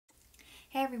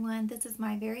Hey everyone, this is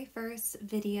my very first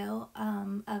video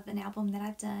of an album that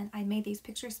I've done. I made these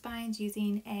picture spines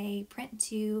using a print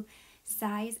to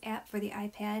size app for the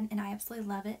iPad and I absolutely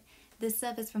love it. This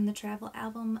stuff is from the travel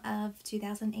album of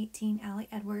 2018, Allie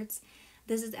Edwards.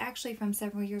 This is actually from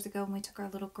several years ago when we took our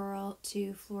little girl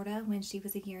to Florida when she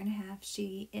was a year and a half.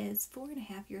 She is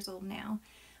 4.5 years old now.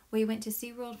 We went to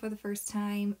SeaWorld for the first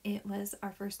time. It was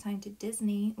our first time to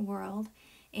Disney World.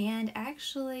 And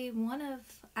actually,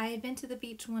 I had been to the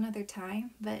beach one other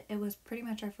time, but it was pretty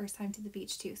much our first time to the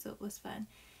beach too, so it was fun.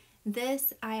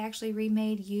 This I actually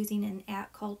remade using an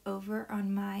app called Over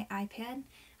on my iPad.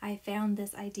 I found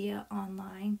this idea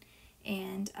online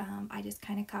and I just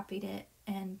kind of copied it,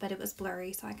 but it was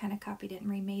blurry, so I kind of copied it and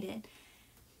remade it.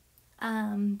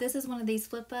 This is one of these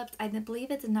flip ups. I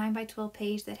believe it's a 9x12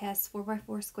 page that has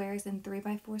 4x4 squares and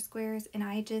 3x4 squares, and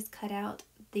I just cut out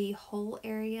the whole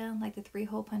area, like the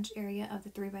 3-hole punch area of the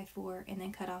 3x4, and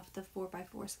then cut off the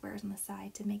 4x4 squares on the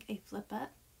side to make a flip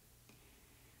up.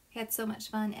 We had so much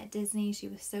fun at Disney. She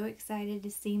was so excited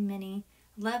to see Minnie.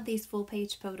 Love these full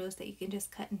page photos that you can just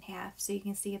cut in half so you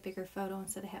can see a bigger photo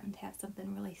instead of having to have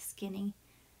something really skinny.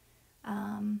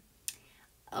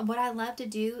 What I love to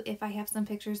do if I have some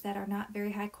pictures that are not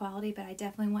very high quality, but I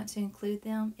definitely want to include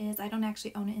them, is I don't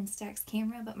actually own an Instax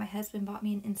camera, but my husband bought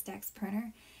me an Instax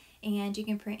printer, and you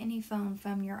can print any phone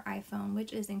from your iPhone,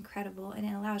 which is incredible, and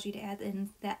it allows you to add in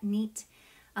that neat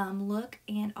look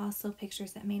and also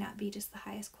pictures that may not be just the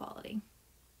highest quality.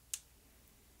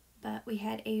 But we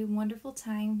had a wonderful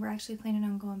time. We're actually planning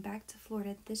on going back to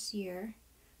Florida this year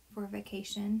for a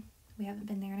vacation. We haven't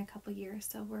been there in a couple years,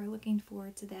 so we're looking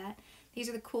forward to that. These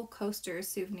are the cool coasters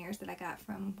souvenirs that I got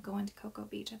from going to Cocoa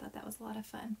Beach. I thought that was a lot of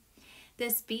fun.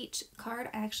 This beach card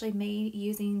I actually made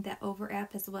using the Over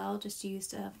app as well. Just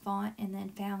used a font and then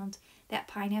found that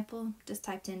pineapple. Just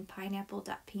typed in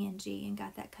pineapple.png and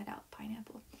got that cut out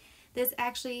pineapple. This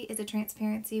actually is a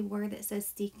transparency word that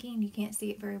says seeking. You can't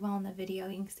see it very well in the video.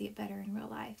 You can see it better in real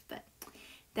life. But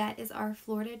that is our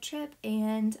Florida trip,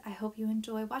 and I hope you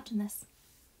enjoy watching this.